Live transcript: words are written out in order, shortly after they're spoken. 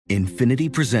Infiniti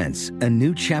presents a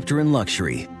new chapter in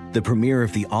luxury, the premiere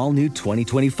of the all-new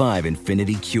 2025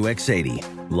 Infiniti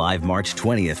QX80, live March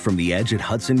 20th from the Edge at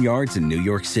Hudson Yards in New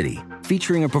York City,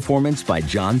 featuring a performance by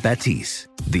Jon Batiste.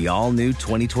 The all-new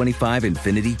 2025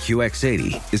 Infiniti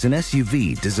QX80 is an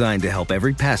SUV designed to help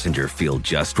every passenger feel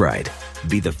just right.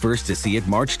 Be the first to see it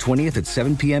March 20th at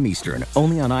 7 p.m. Eastern,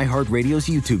 only on iHeartRadio's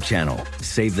YouTube channel.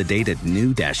 Save the date at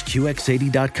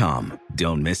new-QX80.com.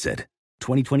 Don't miss it.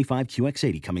 2025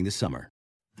 QX80 coming this summer.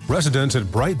 Residents at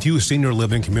Brightview Senior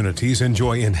Living Communities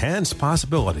enjoy enhanced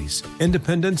possibilities,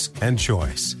 independence, and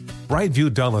choice.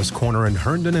 Brightview Dulles Corner in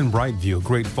Herndon and Brightview,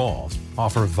 Great Falls,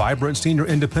 offer vibrant senior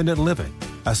independent living,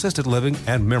 assisted living,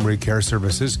 and memory care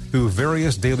services through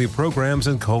various daily programs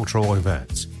and cultural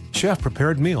events.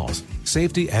 Chef-prepared meals,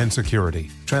 safety and security,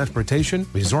 transportation,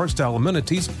 resort-style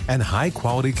amenities, and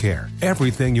high-quality care.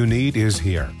 Everything you need is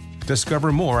here.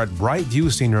 Discover more at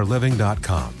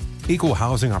brightviewseniorliving.com. Equal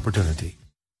housing opportunity.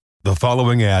 The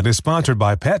following ad is sponsored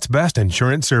by Pets Best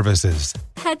Insurance Services.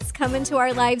 Pets come into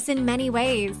our lives in many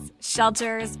ways.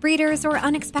 Shelters, breeders, or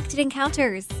unexpected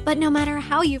encounters. But no matter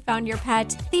how you found your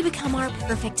pet, they become our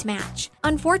perfect match.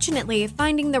 Unfortunately,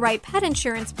 finding the right pet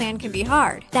insurance plan can be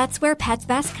hard. That's where Pets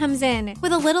Best comes in.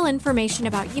 With a little information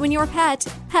about you and your pet,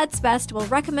 Pets Best will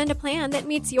recommend a plan that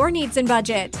meets your needs and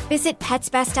budget. Visit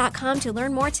PetsBest.com to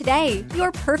learn more today.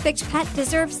 Your perfect pet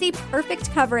deserves the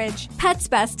perfect coverage.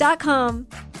 PetsBest.com.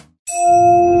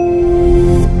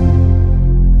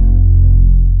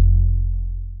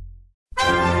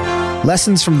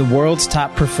 Lessons from the world's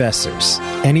top professors.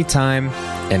 Anytime,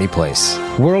 anyplace.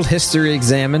 World history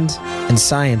examined and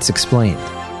science explained.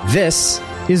 This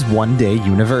is One Day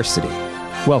University.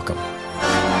 Welcome.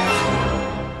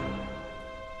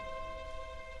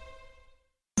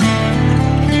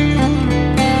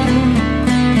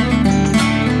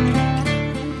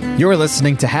 You're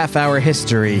listening to Half Hour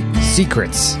History,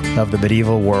 Secrets of the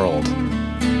Medieval World.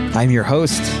 I'm your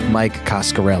host, Mike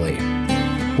Coscarelli.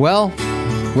 Well,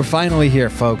 we're finally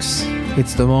here, folks.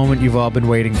 It's the moment you've all been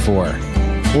waiting for,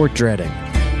 or dreading.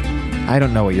 I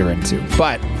don't know what you're into,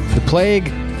 but the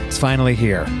plague is finally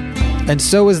here. And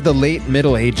so is the late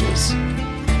Middle Ages.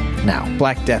 Now,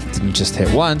 Black Death didn't just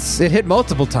hit once, it hit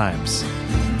multiple times.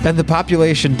 And the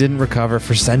population didn't recover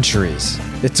for centuries.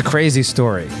 It's a crazy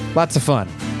story. Lots of fun.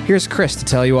 Here's Chris to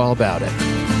tell you all about it.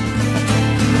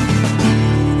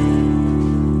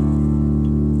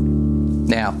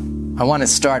 Now, I want to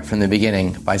start from the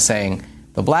beginning by saying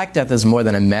the Black Death is more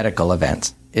than a medical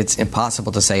event. It's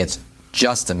impossible to say it's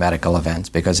just a medical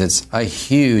event because it's a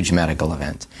huge medical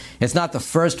event. It's not the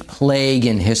first plague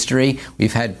in history.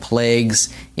 We've had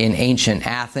plagues in ancient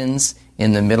Athens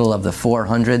in the middle of the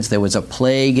 400s. There was a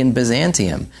plague in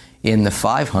Byzantium in the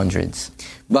 500s.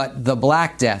 But the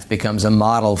Black Death becomes a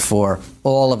model for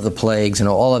all of the plagues and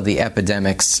all of the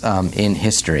epidemics in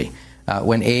history.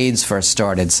 When AIDS first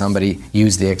started, somebody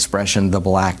used the expression the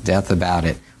Black Death about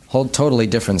it. Whole totally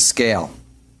different scale.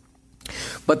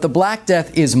 But the Black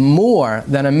Death is more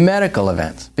than a medical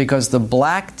event because the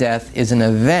Black Death is an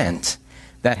event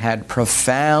that had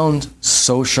profound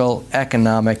social,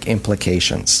 economic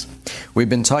implications. We've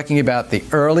been talking about the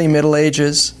early Middle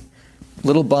Ages,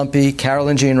 little bumpy,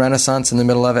 Carolingian Renaissance in the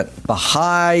middle of it, the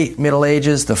high Middle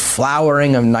Ages, the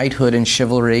flowering of knighthood and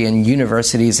chivalry and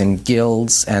universities and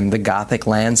guilds and the Gothic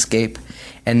landscape,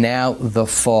 and now the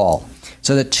fall.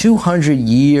 So the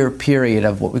 200-year period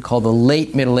of what we call the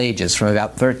late Middle Ages, from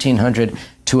about 1300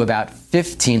 to about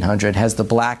 1500, has the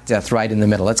Black Death right in the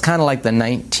middle. It's kind of like the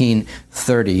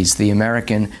 1930s, the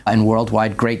American and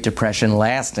worldwide Great Depression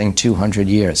lasting 200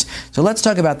 years. So let's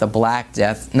talk about the Black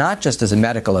Death, not just as a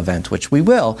medical event, which we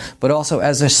will, but also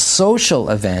as a social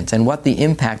event and what the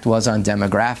impact was on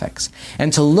demographics.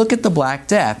 And to look at the Black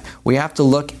Death, we have to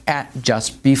look at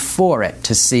just before it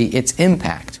to see its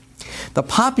impact. The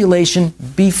population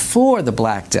before the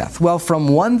Black Death, well, from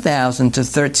 1000 to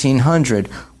 1300,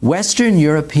 Western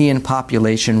European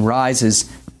population rises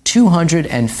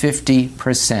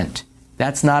 250%.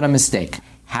 That's not a mistake.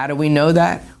 How do we know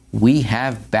that? We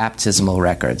have baptismal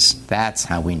records. That's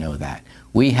how we know that.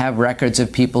 We have records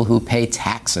of people who pay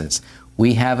taxes.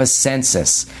 We have a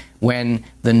census. When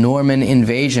the Norman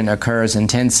invasion occurs in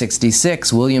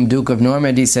 1066, William, Duke of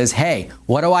Normandy says, hey,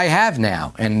 what do I have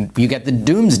now? And you get the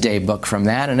Doomsday Book from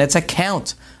that, and it's a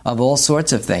count of all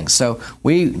sorts of things. So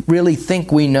we really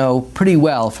think we know pretty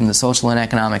well from the social and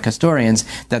economic historians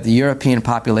that the European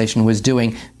population was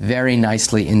doing very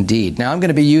nicely indeed. Now, I'm going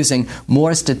to be using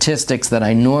more statistics than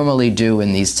I normally do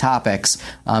in these topics,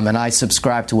 and I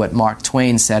subscribe to what Mark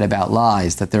Twain said about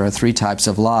lies, that there are three types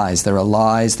of lies. There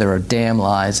are damn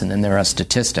lies, and then there are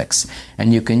statistics.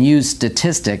 And you can use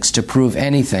statistics to prove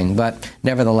anything, but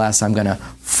nevertheless, I'm going to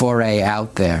foray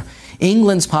out there.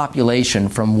 England's population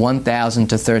from 1,000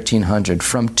 to 1,300,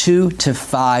 from 2 to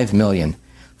 5 million.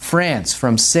 France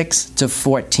from 6 to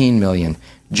 14 million.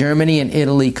 Germany and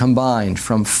Italy combined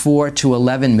from 4 to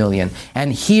 11 million.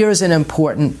 And here's an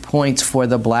important point for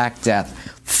the Black Death.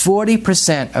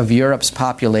 40% of Europe's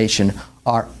population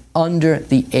are under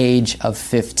the age of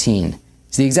 15.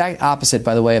 It's the exact opposite,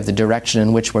 by the way, of the direction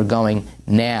in which we're going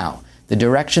now. The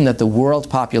direction that the world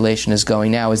population is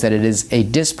going now is that it is a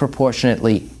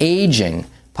disproportionately aging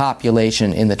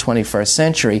population in the 21st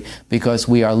century because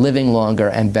we are living longer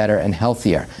and better and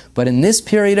healthier. But in this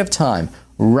period of time,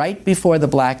 right before the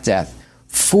Black Death,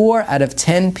 4 out of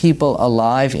 10 people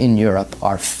alive in Europe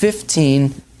are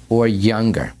 15 or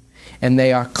younger. And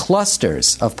they are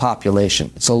clusters of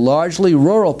population. It's a largely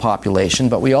rural population,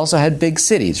 but we also had big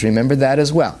cities. Remember that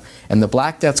as well. And the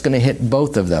Black Death's going to hit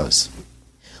both of those.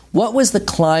 What was the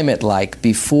climate like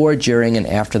before, during, and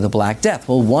after the Black Death?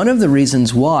 Well, one of the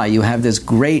reasons why you have this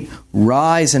great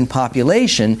rise in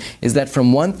population is that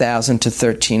from 1,000 to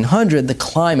 1,300, the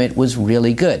climate was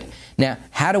really good. Now,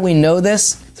 how do we know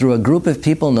this? Through a group of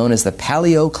people known as the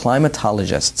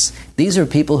paleoclimatologists. These are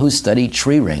people who study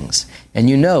tree rings. And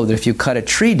you know that if you cut a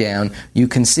tree down, you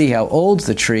can see how old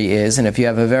the tree is. And if you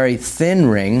have a very thin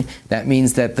ring, that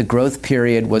means that the growth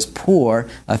period was poor.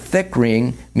 A thick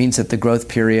ring means that the growth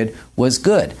period was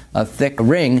good. A thick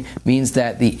ring means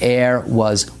that the air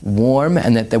was warm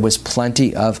and that there was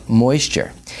plenty of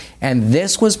moisture. And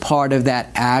this was part of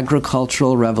that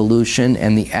agricultural revolution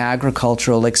and the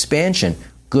agricultural expansion.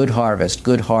 Good harvest,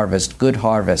 good harvest, good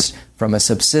harvest. From a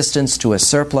subsistence to a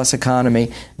surplus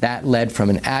economy, that led from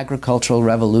an agricultural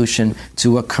revolution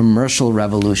to a commercial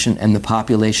revolution, and the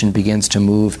population begins to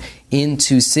move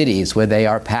into cities where they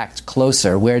are packed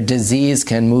closer, where disease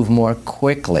can move more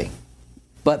quickly.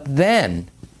 But then,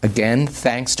 again,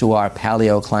 thanks to our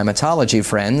paleoclimatology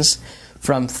friends,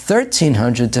 from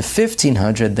 1,300 to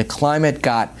 1,500, the climate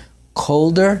got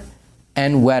colder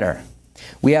and wetter.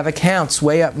 We have accounts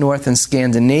way up north in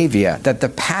Scandinavia that the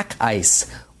pack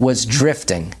ice was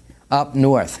drifting up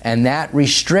north, and that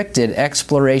restricted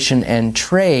exploration and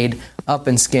trade up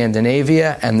in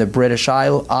Scandinavia and the British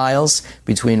Isles,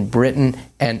 between Britain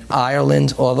and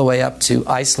Ireland, all the way up to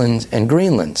Iceland and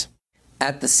Greenland.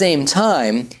 At the same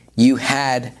time, you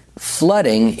had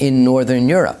flooding in northern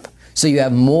Europe. So you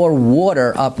have more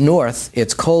water up north.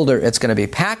 It's colder, it's going to be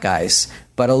pack ice.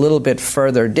 But a little bit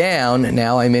further down,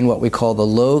 now I'm in what we call the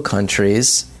Low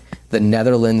Countries, the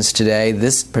Netherlands today,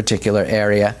 this particular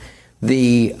area,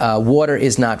 the water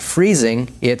is not freezing,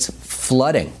 it's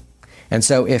flooding. And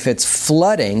so if it's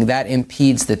flooding, that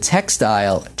impedes the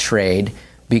textile trade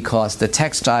because the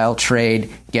textile trade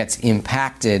gets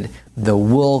impacted. The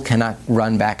wool cannot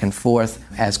run back and forth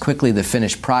as quickly. The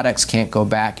finished products can't go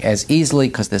back as easily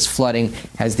because this flooding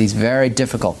has these very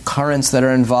difficult currents that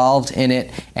are involved in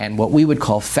it. And what we would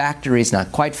call factories,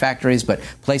 not quite factories, but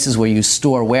places where you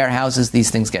store warehouses, these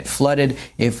things get flooded.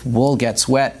 If wool gets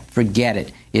wet, forget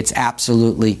it. It's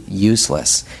absolutely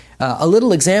useless. A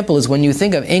little example is when you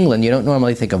think of England, you don't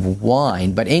normally think of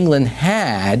wine, but England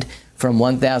had, from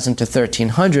 1,000 to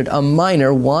 1,300, a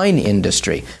minor wine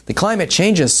industry. The climate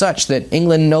changes such that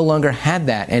England no longer had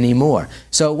that anymore.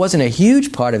 So it wasn't a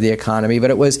huge part of the economy, but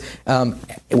it was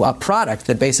a product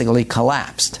that basically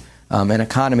collapsed, an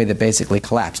economy that basically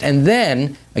collapsed. And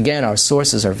then, again, our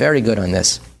sources are very good on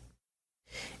this.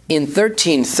 In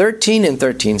 1313, in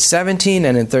 1317,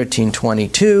 and in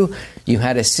 1322, you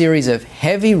had a series of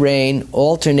heavy rain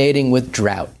alternating with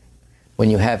drought. When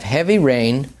you have heavy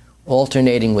rain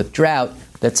alternating with drought,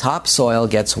 the topsoil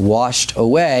gets washed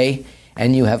away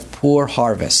and you have poor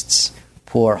harvests.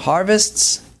 Poor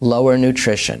harvests, lower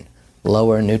nutrition.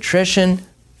 Lower nutrition,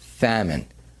 famine.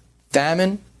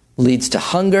 Famine leads to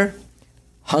hunger.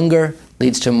 Hunger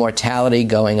leads to mortality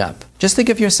going up. Just think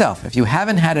of yourself. If you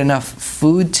haven't had enough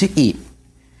food to eat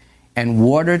and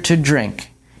water to drink,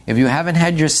 if you haven't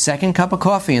had your second cup of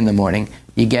coffee in the morning,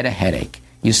 you get a headache.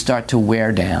 You start to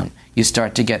wear down. You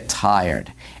start to get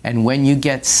tired. And when you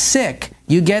get sick,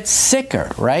 you get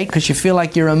sicker, right? Because you feel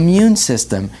like your immune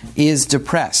system is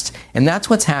depressed. And that's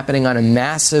what's happening on a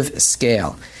massive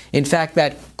scale. In fact,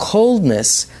 that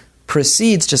coldness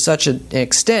proceeds to such an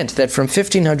extent that from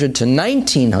 1500 to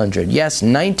 1900, yes,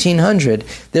 1900,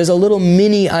 there's a little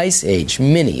mini ice age.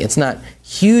 Mini. It's not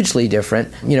hugely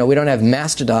different. We don't have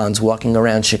mastodons walking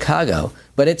around Chicago,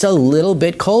 but it's a little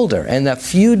bit colder, and a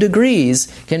few degrees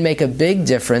can make a big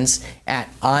difference at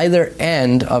either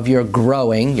end of your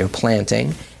growing, your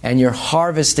planting, and your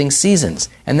harvesting seasons.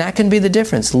 And that can be the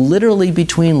difference, literally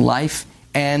between life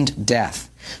and death.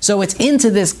 So it's into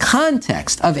this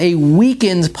context of a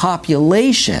weakened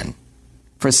population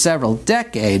for several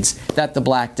decades that the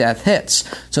Black Death hits.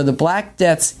 So the Black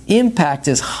Death's impact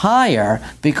is higher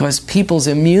because people's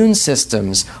immune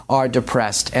systems are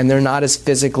depressed and they're not as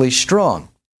physically strong.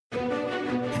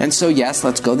 And so, yes,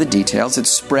 let's go the details. It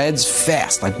spreads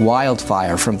fast, like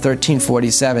wildfire, from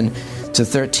 1347 to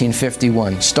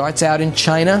 1351. Starts out in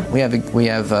China. We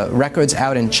have records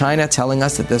out in China telling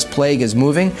us that this plague is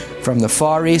moving from the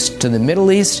Far East to the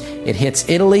Middle East. It hits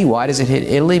Italy. Why does it hit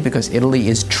Italy? Because Italy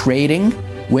is trading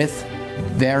with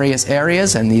various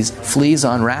areas, and these fleas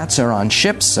on rats are on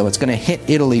ships, so it's going to hit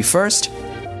Italy first.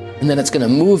 And then it's going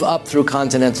to move up through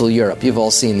continental Europe. You've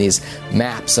all seen these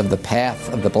maps of the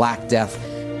path of the Black Death.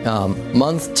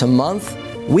 Month to month,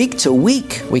 week to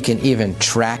week, we can even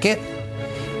track it.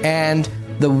 And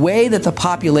the way that the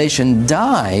population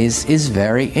dies is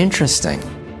very interesting.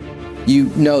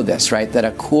 You know this, right? That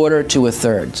a quarter to a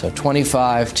third, so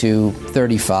 25 to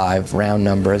 35 round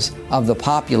numbers, of the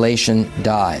population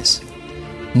dies.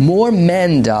 More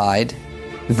men died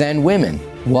than women.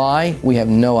 Why? We have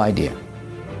no idea.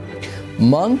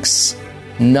 Monks,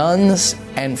 nuns,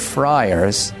 and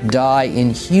friars die in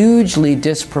hugely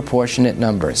disproportionate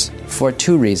numbers for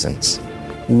two reasons.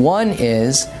 One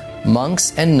is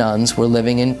monks and nuns were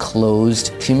living in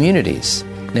closed communities.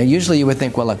 Now, usually you would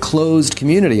think, well, a closed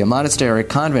community, a monastery or a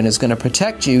convent is going to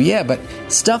protect you. Yeah, but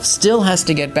stuff still has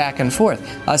to get back and forth.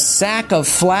 A sack of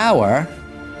flour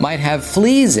might have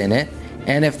fleas in it,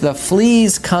 and if the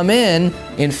fleas come in,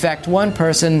 infect one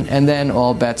person, and then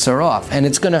all bets are off. And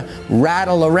it's going to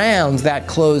rattle around that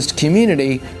closed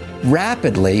community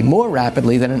rapidly, more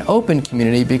rapidly than an open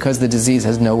community, because the disease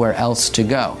has nowhere else to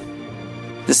go.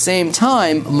 At the same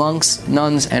time, monks,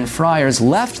 nuns, and friars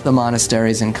left the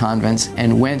monasteries and convents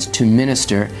and went to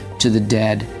minister to the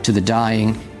dead, to the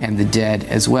dying, and the dead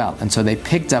as well. And so they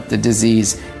picked up the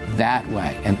disease that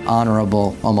way, an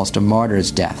honorable, almost a martyr's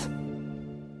death.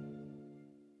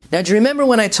 Now, do you remember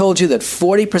when I told you that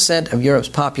 40% of Europe's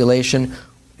population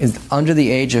is under the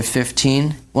age of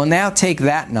 15? Well, now take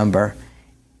that number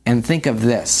and think of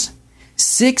this.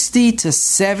 60 to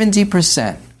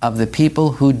 70% of the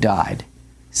people who died,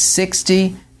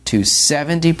 60 to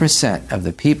 70% of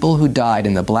the people who died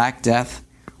in the Black Death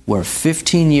were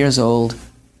 15 years old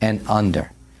and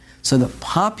under. So the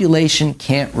population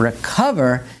can't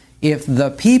recover if the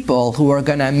people who are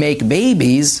going to make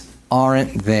babies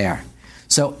aren't there.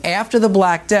 So after the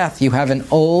Black Death, you have an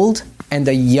old and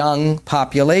a young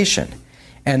population,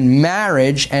 and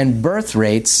marriage and birth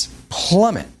rates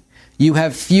plummet. You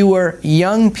have fewer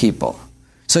young people.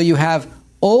 So you have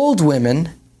old women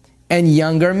and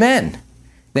younger men.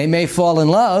 They may fall in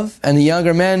love, and the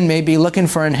younger men may be looking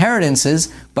for inheritances,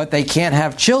 but they can't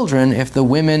have children if the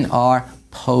women are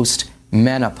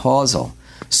post-menopausal.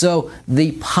 So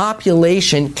the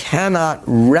population cannot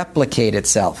replicate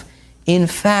itself. In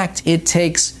fact, it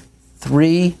takes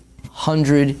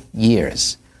 300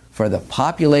 years for the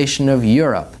population of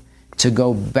Europe to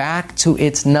go back to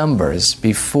its numbers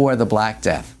before the Black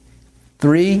Death.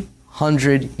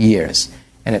 300 years.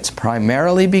 And it's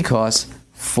primarily because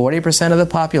 40% of the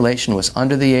population was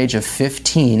under the age of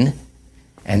 15,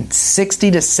 and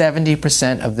 60 to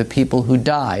 70% of the people who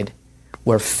died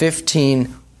were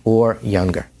 15 or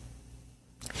younger.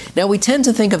 Now, we tend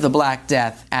to think of the Black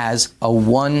Death as a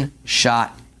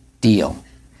one-shot deal.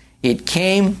 It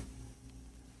came,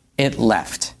 it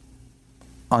left.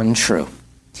 Untrue.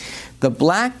 The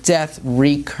Black Death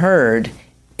recurred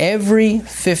every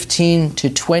 15 to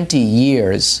 20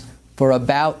 years for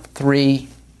about 3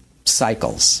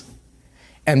 cycles.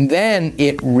 And then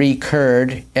it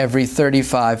recurred every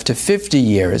 35 to 50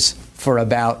 years for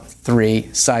about 3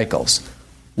 cycles.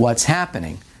 What's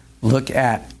happening? Look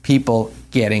at people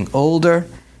getting older,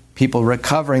 people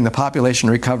recovering, the population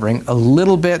recovering a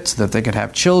little bit so that they could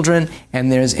have children,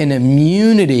 and there's an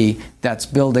immunity that's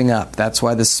building up. That's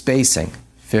why the spacing,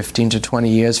 15 to 20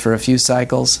 years for a few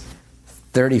cycles,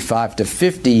 35 to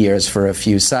 50 years for a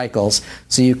few cycles.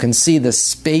 So you can see the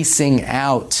spacing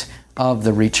out of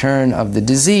the return of the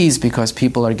disease because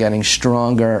people are getting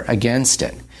stronger against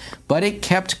it. But it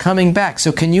kept coming back.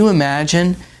 So can you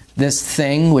imagine this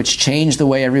thing which changed the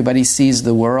way everybody sees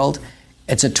the world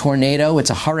It's a tornado, it's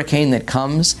a hurricane that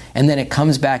comes, and then it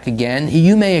comes back again.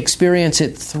 You may experience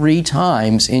it 3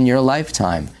 times in your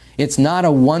lifetime. It's not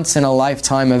a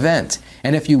once-in-a-lifetime event.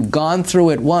 And if you've gone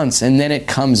through it once and then it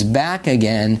comes back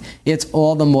again, it's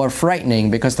all the more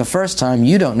frightening, because the first time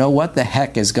you don't know what the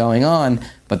heck is going on,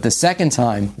 but the second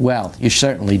time, well, you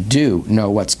certainly do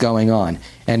know what's going on,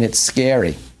 and it's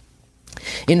scary.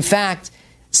 In fact,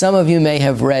 some of you may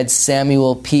have read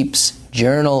Samuel Pepys'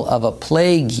 Journal of a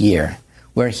Plague Year,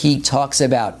 where he talks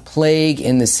about plague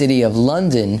in the city of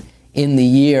London in the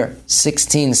year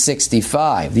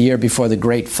 1665, the year before the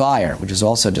Great Fire, which is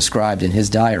also described in his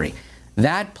diary.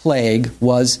 That plague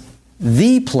was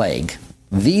the plague,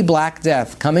 the Black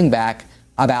Death, coming back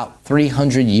about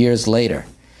 300 years later.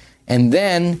 And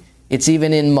then it's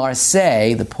even in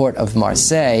Marseille, the port of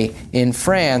Marseille, in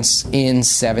France, in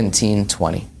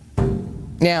 1720.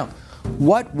 Now,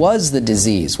 what was the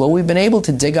disease? Well, we've been able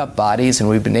to dig up bodies, and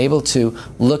we've been able to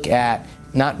look at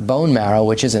not bone marrow,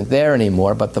 which isn't there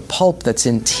anymore, but the pulp that's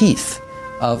in teeth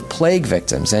of plague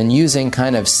victims. And using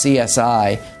kind of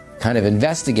CSI, kind of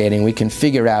investigating, we can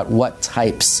figure out what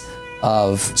types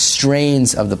of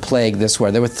strains of the plague this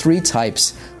were. There were 3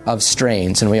 types of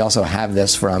strains, and we also have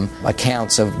this from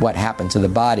accounts of what happened to the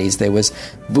bodies. There was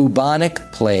bubonic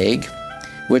plague,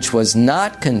 which was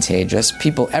not contagious.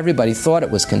 Everybody thought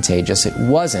it was contagious. It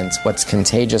wasn't. What's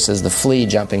contagious is the flea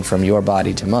jumping from your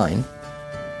body to mine.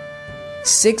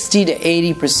 60 to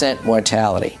 80%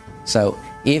 mortality. So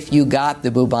if you got the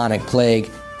bubonic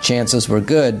plague, chances were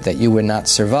good that you would not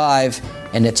survive,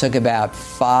 and it took about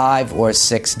 5 or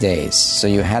 6 days. So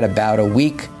you had about a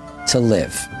week to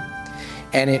live.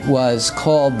 And it was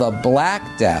called the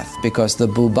Black Death because the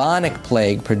bubonic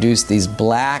plague produced these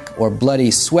black or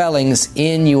bloody swellings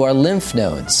in your lymph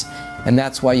nodes. And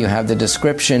that's why you have the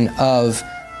description of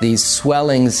these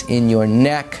swellings in your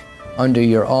neck, under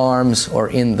your arms, or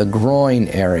in the groin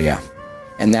area.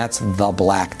 And that's the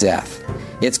Black Death.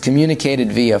 It's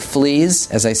communicated via fleas,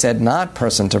 as I said, not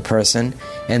person to person,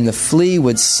 and the flea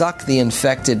would suck the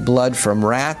infected blood from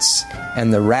rats,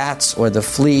 and the rats or the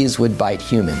fleas would bite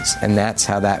humans. And that's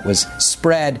how that was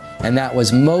spread, and that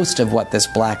was most of what this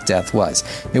Black Death was.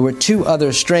 There were 2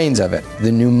 other strains of it. The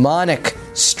pneumonic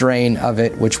strain of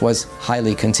it, which was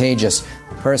highly contagious,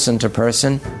 person to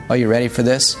person. Are you ready for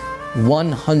this?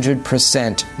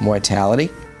 100% mortality,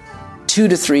 2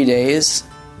 to 3 days,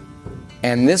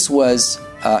 and this was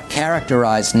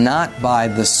characterized not by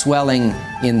the swelling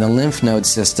in the lymph node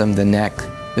system, the neck,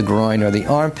 the groin, or the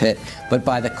armpit, but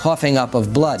by the coughing up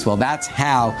of blood. Well, that's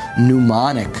how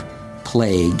pneumonic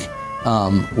plague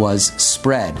was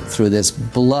spread, through this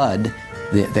blood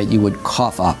that you would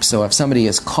cough up. So if somebody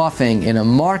is coughing in a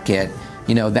market,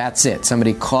 that's it.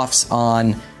 Somebody coughs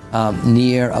on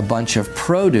near a bunch of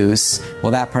produce,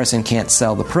 well, that person can't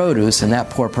sell the produce, and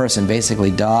that poor person basically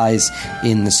dies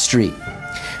in the street.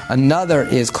 Another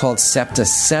is called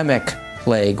septicemic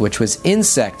plague, which was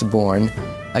insect-borne.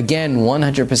 Again,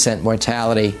 100%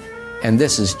 mortality, and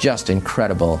this is just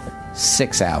incredible.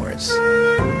 6 hours.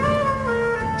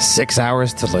 6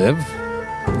 hours to live?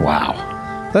 Wow.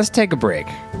 Let's take a break.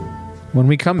 When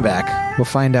we come back, we'll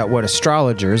find out what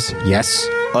astrologers, yes,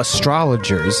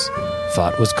 astrologers,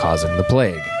 thought was causing the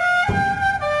plague.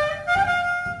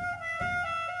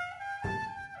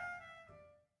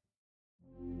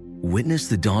 Witness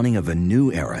the dawning of a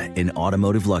new era in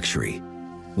automotive luxury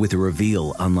with a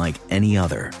reveal unlike any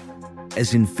other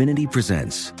as Infiniti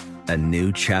presents a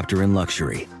new chapter in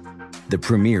luxury, the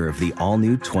premiere of the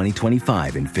all-new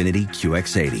 2025 Infiniti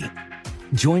QX80.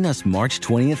 Join us March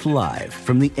 20th live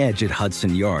from the Edge at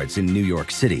Hudson Yards in New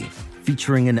York City,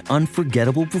 featuring an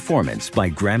unforgettable performance by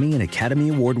Grammy and Academy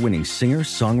Award-winning singer,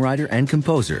 songwriter, and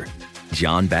composer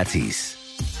Jon Batiste.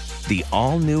 The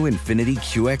all-new Infiniti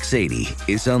QX80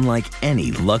 is unlike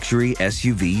any luxury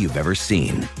SUV you've ever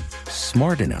seen.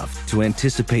 Smart enough to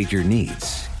anticipate your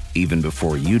needs, even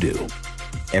before you do.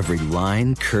 Every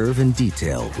line, curve, and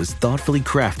detail was thoughtfully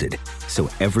crafted, so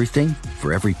everything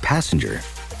for every passenger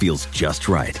feels just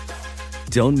right.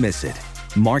 Don't miss it.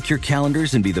 Mark your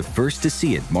calendars and be the first to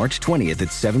see it March 20th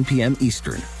at 7 p.m.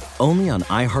 Eastern, only on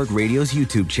iHeartRadio's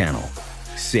YouTube channel.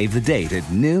 Save the date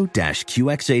at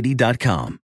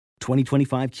new-QX80.com.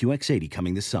 2025 QX80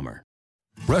 coming this summer.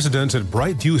 Residents at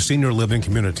Brightview Senior Living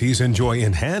Communities enjoy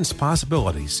enhanced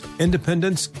possibilities,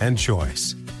 independence, and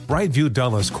choice. Brightview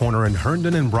Dulles Corner in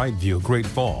Herndon and Brightview, Great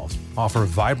Falls, offer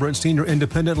vibrant senior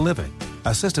independent living,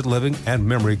 assisted living, and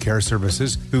memory care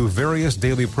services through various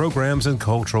daily programs and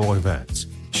cultural events.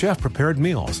 Chef-prepared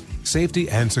meals, safety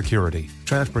and security,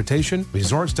 transportation,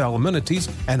 resort-style amenities,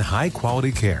 and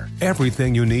high-quality care.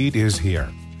 Everything you need is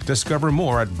here. Discover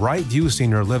more at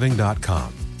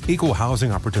brightviewseniorliving.com. Equal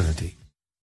housing opportunity.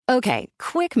 Okay,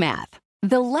 quick math.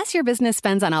 The less your business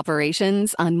spends on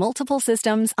operations, on multiple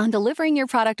systems, on delivering your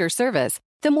product or service,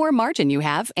 the more margin you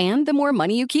have and the more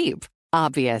money you keep.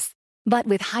 Obvious. But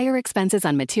with higher expenses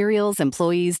on materials,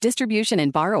 employees, distribution,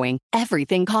 and borrowing,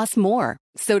 everything costs more.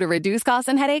 So to reduce costs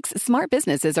and headaches, smart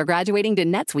businesses are graduating to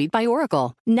NetSuite by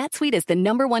Oracle. NetSuite is the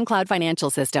 #1 cloud financial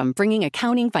system, bringing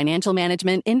accounting, financial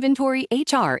management, inventory,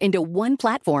 HR into one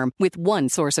platform with one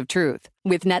source of truth.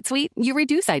 With NetSuite, you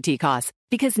reduce IT costs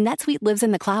because NetSuite lives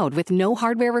in the cloud with no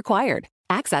hardware required,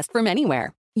 accessed from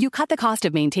anywhere. You cut the cost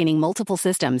of maintaining multiple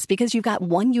systems because you've got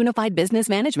one unified business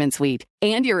management suite.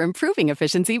 And you're improving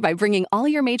efficiency by bringing all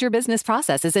your major business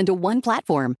processes into one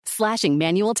platform, slashing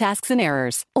manual tasks and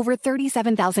errors. Over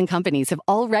 37,000 companies have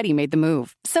already made the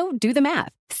move. So do the math.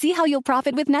 See how you'll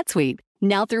profit with NetSuite.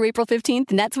 Now through April 15th,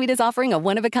 NetSuite is offering a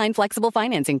one-of-a-kind flexible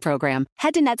financing program.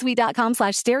 Head to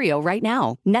netsuite.com/stereo right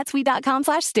now.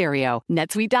 netsuite.com/stereo.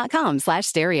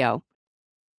 netsuite.com/stereo.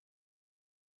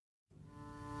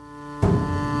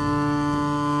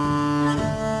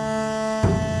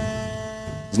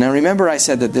 Now remember I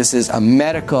said that this is a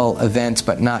medical event,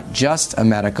 but not just a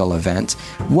medical event.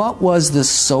 What was the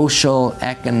social,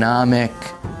 economic,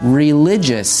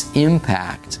 religious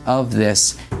impact of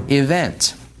this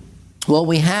event? Well,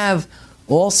 we have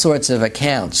all sorts of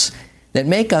accounts that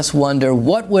make us wonder,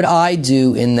 what would I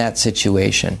do in that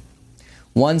situation?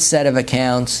 One set of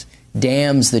accounts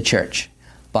damns the church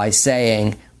by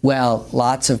saying, well,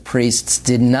 lots of priests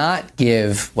did not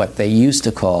give what they used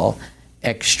to call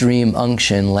extreme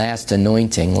unction, last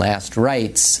anointing, last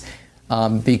rites,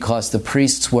 because the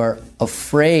priests were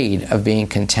afraid of being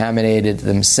contaminated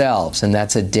themselves, and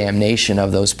that's a damnation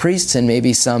of those priests, and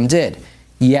maybe some did.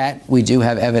 Yet, we do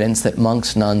have evidence that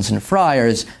monks, nuns, and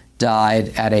friars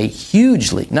died at a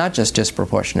hugely, not just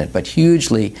disproportionate, but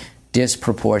hugely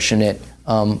disproportionate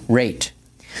rate.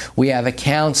 We have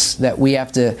accounts that we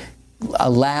have to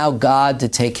allow God to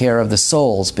take care of the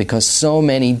souls because so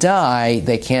many die,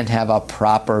 they can't have a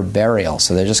proper burial.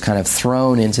 So they're just kind of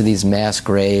thrown into these mass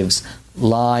graves.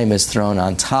 Lime is thrown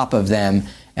on top of them,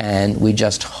 and we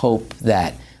just hope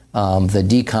that the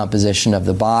decomposition of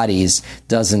the bodies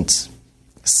doesn't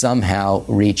somehow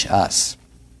reach us.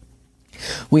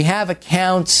 We have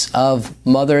accounts of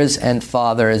mothers and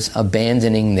fathers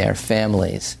abandoning their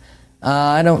families.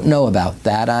 I don't know about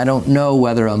that. I don't know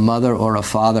whether a mother or a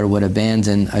father would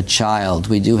abandon a child.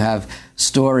 We do have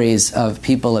stories of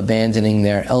people abandoning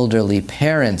their elderly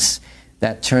parents.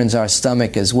 That turns our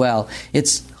stomach as well.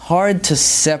 It's hard to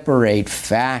separate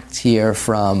fact here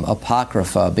from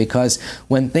apocrypha because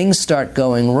when things start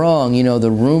going wrong, the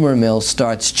rumor mill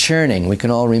starts churning. We can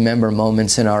all remember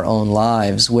moments in our own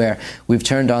lives where we've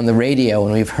turned on the radio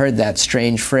and we've heard that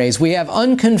strange phrase, "We have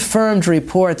unconfirmed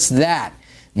reports that."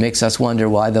 Makes us wonder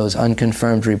why those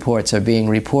unconfirmed reports are being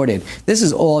reported. This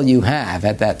is all you have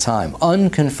at that time.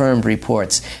 Unconfirmed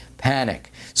reports. Panic.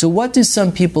 So what do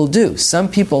some people do? Some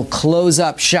people close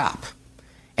up shop.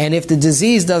 And if the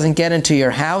disease doesn't get into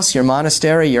your house, your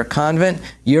monastery, your convent,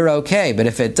 you're okay. But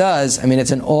if it does,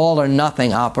 it's an all or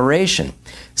nothing operation.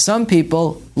 Some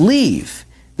people leave.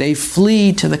 They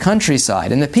flee to the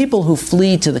countryside. And the people who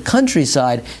flee to the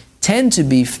countryside tend to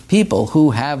be people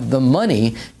who have the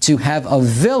money to have a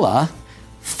villa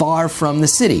far from the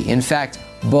city. In fact,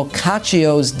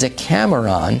 Boccaccio's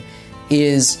Decameron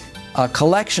is a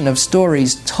collection of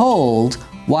stories told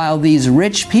while these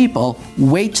rich people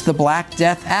wait the Black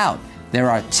Death out. There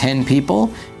are 10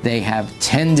 people, they have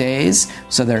 10 days,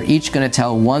 so they're each going to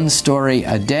tell one story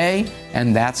a day,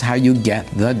 and that's how you get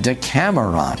the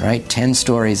Decameron, right? 10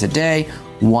 stories a day,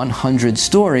 100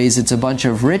 stories. It's a bunch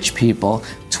of rich people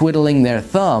twiddling their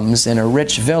thumbs in a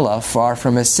rich villa far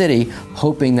from a city,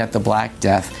 hoping that the Black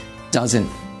Death doesn't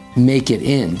make it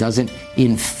in, doesn't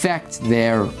infect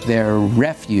their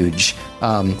refuge,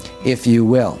 if you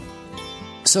will.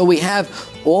 So we have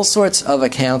all sorts of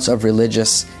accounts of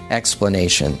religious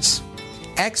explanations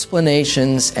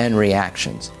and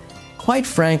reactions. Quite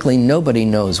frankly, nobody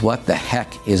knows what the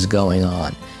heck is going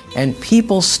on. And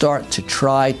people start to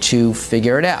try to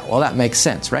figure it out. Well, that makes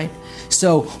sense, right?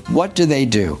 So what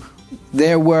do?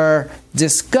 There were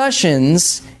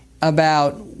discussions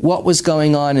about what was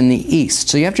going on in the East.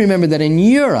 So you have to remember that in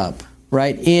Europe,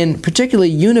 right, in particularly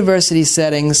university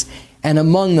settings and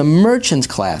among the merchant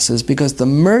classes, because the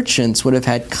merchants would have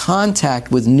had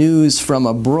contact with news from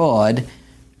abroad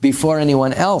before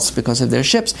anyone else because of their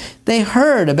ships, they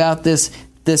heard about this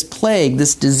plague,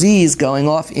 this disease going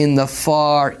off in the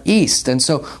Far East. And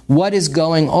so what is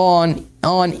going on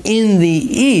on in the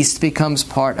East becomes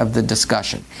part of the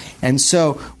discussion. And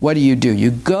so what do?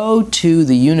 You go to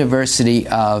the University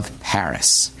of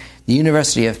Paris. The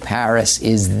University of Paris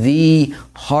is the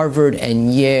Harvard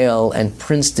and Yale and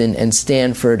Princeton and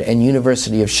Stanford and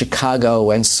University of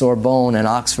Chicago and Sorbonne and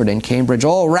Oxford and Cambridge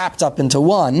all wrapped up into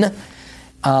one.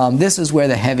 This is where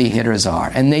the heavy hitters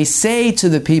are. And they say to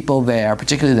the people there,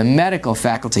 particularly the medical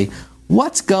faculty,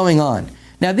 what's going on?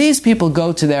 Now, these people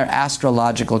go to their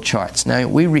astrological charts. Now,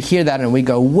 we hear that and we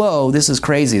go, whoa, this is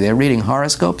crazy. They're reading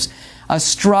horoscopes.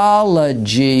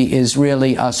 Astrology is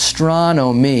really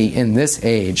astronomy in this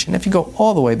age. And if you go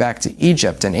all the way back to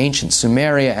Egypt and ancient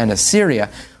Sumeria and Assyria,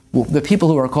 the people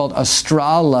who are called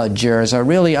astrologers are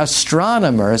really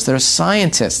astronomers. They're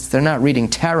scientists. They're not reading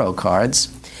tarot cards.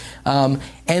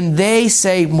 And they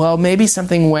say, well, maybe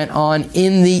something went on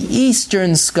in the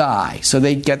eastern sky. So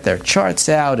they get their charts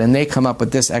out and they come up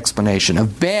with this explanation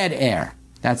of bad air.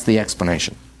 That's the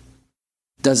explanation.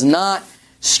 Does not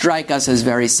strike us as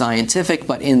very scientific,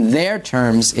 but in their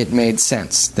terms, it made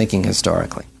sense, thinking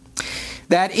historically.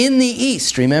 That in the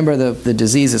East, remember the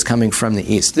disease is coming from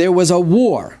the East, there was a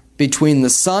war between the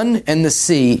sun and the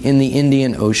sea in the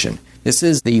Indian Ocean. This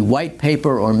is the white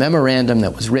paper or memorandum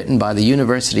that was written by the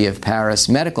University of Paris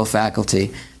medical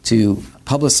faculty to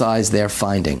publicize their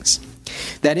findings.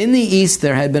 That in the East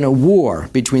there had been a war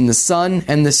between the sun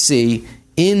and the sea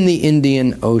in the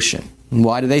Indian Ocean. And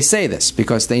why do they say this?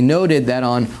 Because they noted that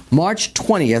on March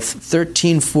 20th,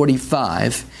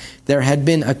 1345, there had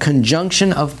been a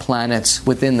conjunction of planets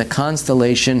within the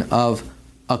constellation of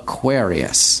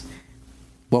Aquarius.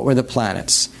 What were the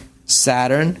planets?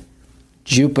 Saturn,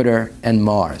 Jupiter, and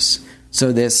Mars.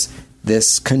 So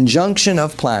this conjunction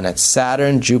of planets,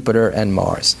 Saturn, Jupiter, and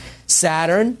Mars.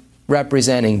 Saturn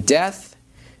representing death,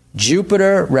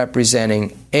 Jupiter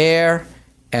representing air,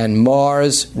 and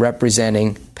Mars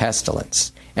representing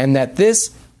pestilence. And that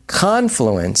this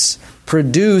confluence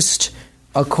produced,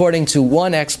 according to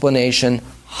one explanation,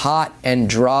 hot and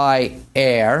dry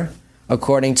air,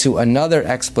 according to another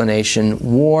explanation,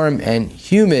 warm and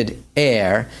humid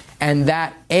air, and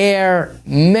that air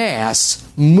mass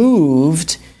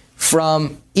moved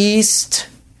from east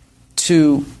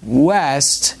to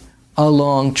west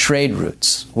along trade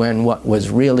routes, when what was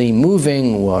really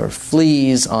moving were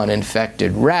fleas on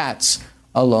infected rats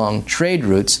along trade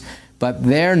routes. But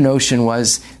their notion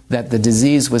was that the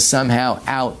disease was somehow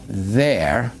out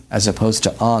there as opposed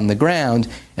to on the ground,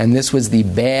 and this was the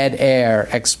bad air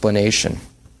explanation.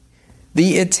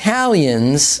 The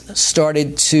Italians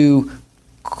started to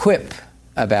quip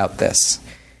about this.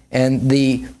 And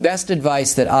the best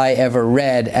advice that I ever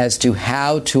read as to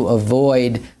how to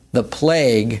avoid the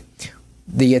plague,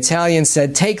 the Italians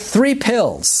said, take 3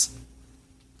 pills.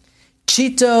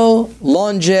 Cito,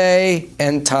 Longe,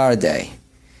 and Tarde.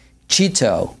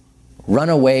 Cito, run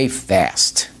away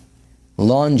fast.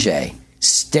 Longe,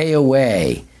 stay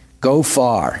away, go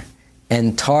far.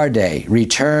 And Tarde,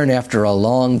 return after a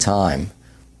long time.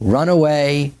 Run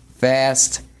away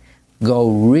fast, go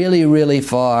really, really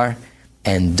far,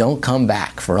 and don't come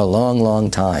back for a long, long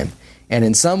time. And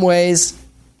in some ways,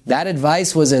 that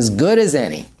advice was as good as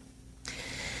any.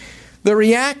 The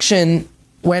reaction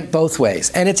went both ways.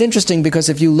 And it's interesting because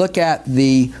if you look at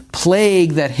the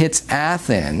plague that hits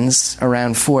Athens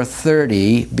around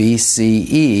 430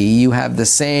 BCE, you have the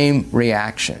same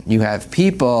reaction. You have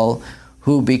people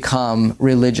who become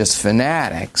religious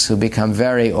fanatics, who become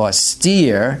very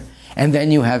austere, and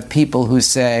then you have people who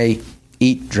say,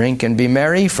 eat, drink, and be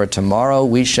merry, for tomorrow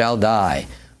we shall die.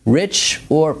 Rich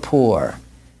or poor,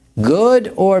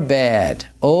 good or bad,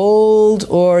 old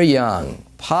or young,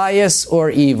 pious or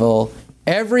evil,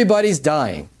 everybody's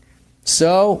dying.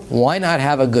 So why not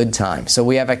have a good time? So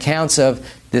we have accounts of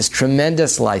this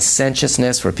tremendous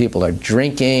licentiousness where people are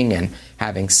drinking and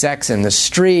having sex in the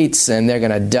streets, and they're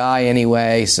going to die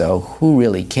anyway, so who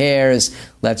really cares?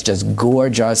 Let's just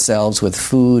gorge ourselves with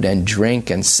food and drink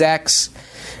and sex.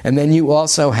 And then you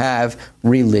also have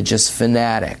religious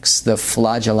fanatics, the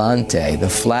flagellante, the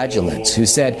flagellants, who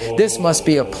said, this must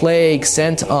be a plague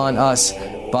sent on us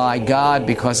by God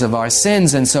because of our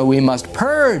sins, and so we must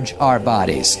purge our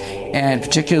bodies. And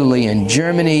particularly in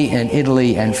Germany and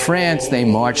Italy and France, they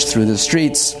marched through the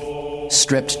streets,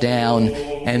 stripped down,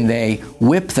 and they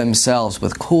whip themselves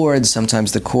with cords.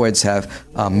 Sometimes the cords have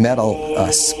metal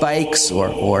spikes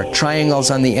or triangles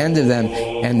on the end of them,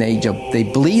 and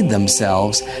they bleed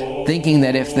themselves, thinking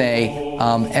that if they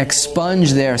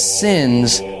expunge their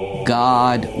sins,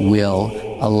 God will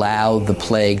allow the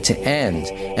plague to end.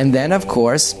 And then, of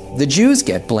course, the Jews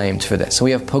get blamed for this. So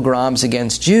we have pogroms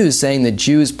against Jews, saying that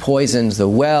Jews poisoned the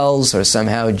wells, or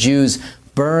somehow Jews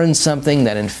burned something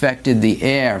that infected the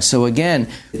air. So again,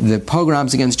 the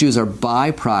pogroms against Jews are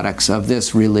byproducts of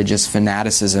this religious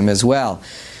fanaticism as well.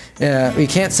 We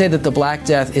can't say that the Black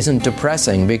Death isn't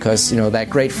depressing because, that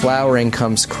great flowering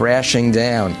comes crashing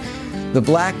down. The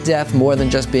Black Death, more than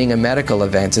just being a medical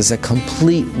event, is a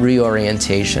complete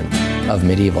reorientation of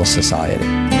medieval society.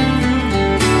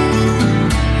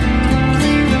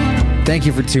 Thank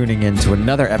you for tuning in to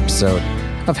another episode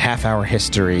of Half Hour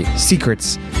History,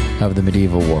 Secrets of the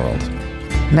Medieval World.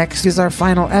 Next is our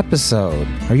final episode.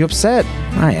 Are you upset?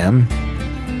 I am.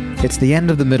 It's the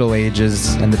end of the Middle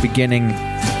Ages and the beginning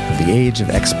of the Age of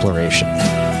Exploration.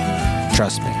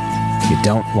 Trust me, you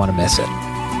don't want to miss it.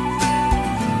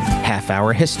 Half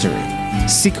Hour History,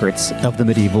 Secrets of the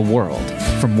Medieval World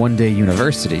from One Day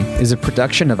University is a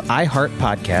production of iHeart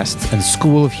Podcasts and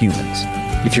School of Humans.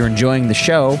 If you're enjoying the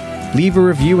show, leave a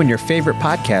review in your favorite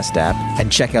podcast app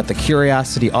and check out the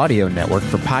Curiosity Audio Network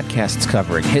for podcasts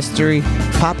covering history,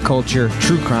 pop culture,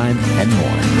 true crime, and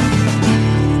more.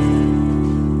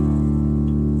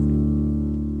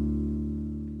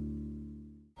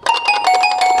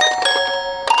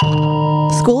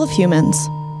 School of Humans.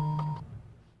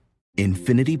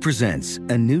 Infiniti presents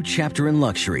a new chapter in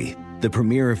luxury, the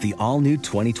premiere of the all-new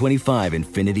 2025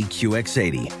 Infiniti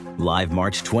QX80, live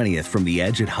March 20th from the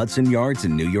Edge at Hudson Yards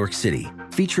in New York City,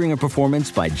 featuring a performance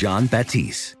by Jon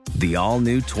Batiste. The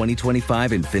all-new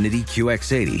 2025 Infiniti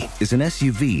QX80 is an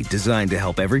SUV designed to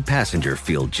help every passenger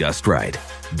feel just right.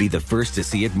 Be the first to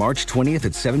see it March 20th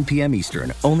at 7 p.m.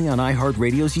 Eastern, only on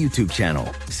iHeartRadio's YouTube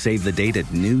channel. Save the date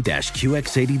at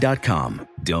new-QX80.com.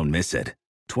 Don't miss it.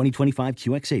 2025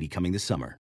 QX80 coming this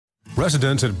summer.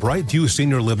 Residents at Brightview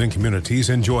Senior Living Communities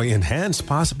enjoy enhanced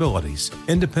possibilities,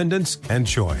 independence, and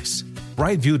choice.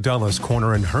 Brightview Dulles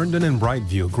Corner in Herndon and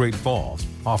Brightview, Great Falls,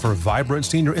 offer vibrant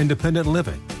senior independent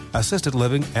living, assisted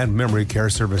living, and memory care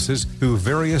services through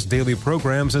various daily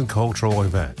programs and cultural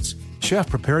events.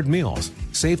 Chef-prepared meals,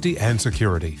 safety and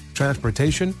security,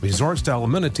 transportation, resort-style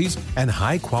amenities, and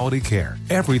high-quality care.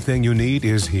 Everything you need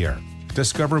is here.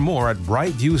 Discover more at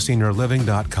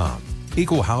brightviewseniorliving.com.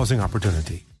 Equal housing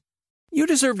opportunity. You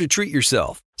deserve to treat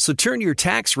yourself, so turn your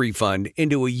tax refund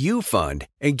into a U fund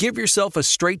and give yourself a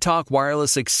Straight Talk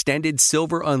Wireless Extended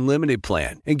Silver Unlimited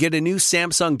plan and get a new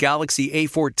Samsung Galaxy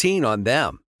A14 on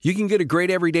them. You can get a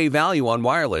great everyday value on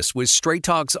wireless with Straight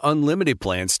Talk's Unlimited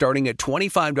plan starting at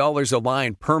 $25 a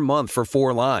line per month for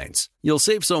 4 lines. You'll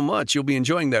save so much you'll be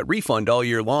enjoying that refund all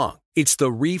year long. It's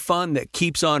the refund that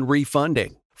keeps on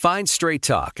refunding. Find Straight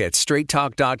Talk at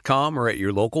straighttalk.com or at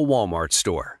your local Walmart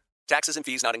store. Taxes and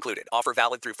fees not included. Offer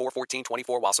valid through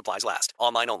 4/14/24 while supplies last.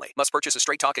 Online only. Must purchase a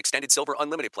Straight Talk Extended Silver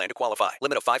Unlimited plan to qualify.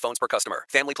 Limit of 5 phones per customer.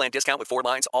 Family plan discount with 4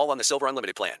 lines, all on the Silver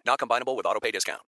Unlimited plan. Not combinable with auto pay discount.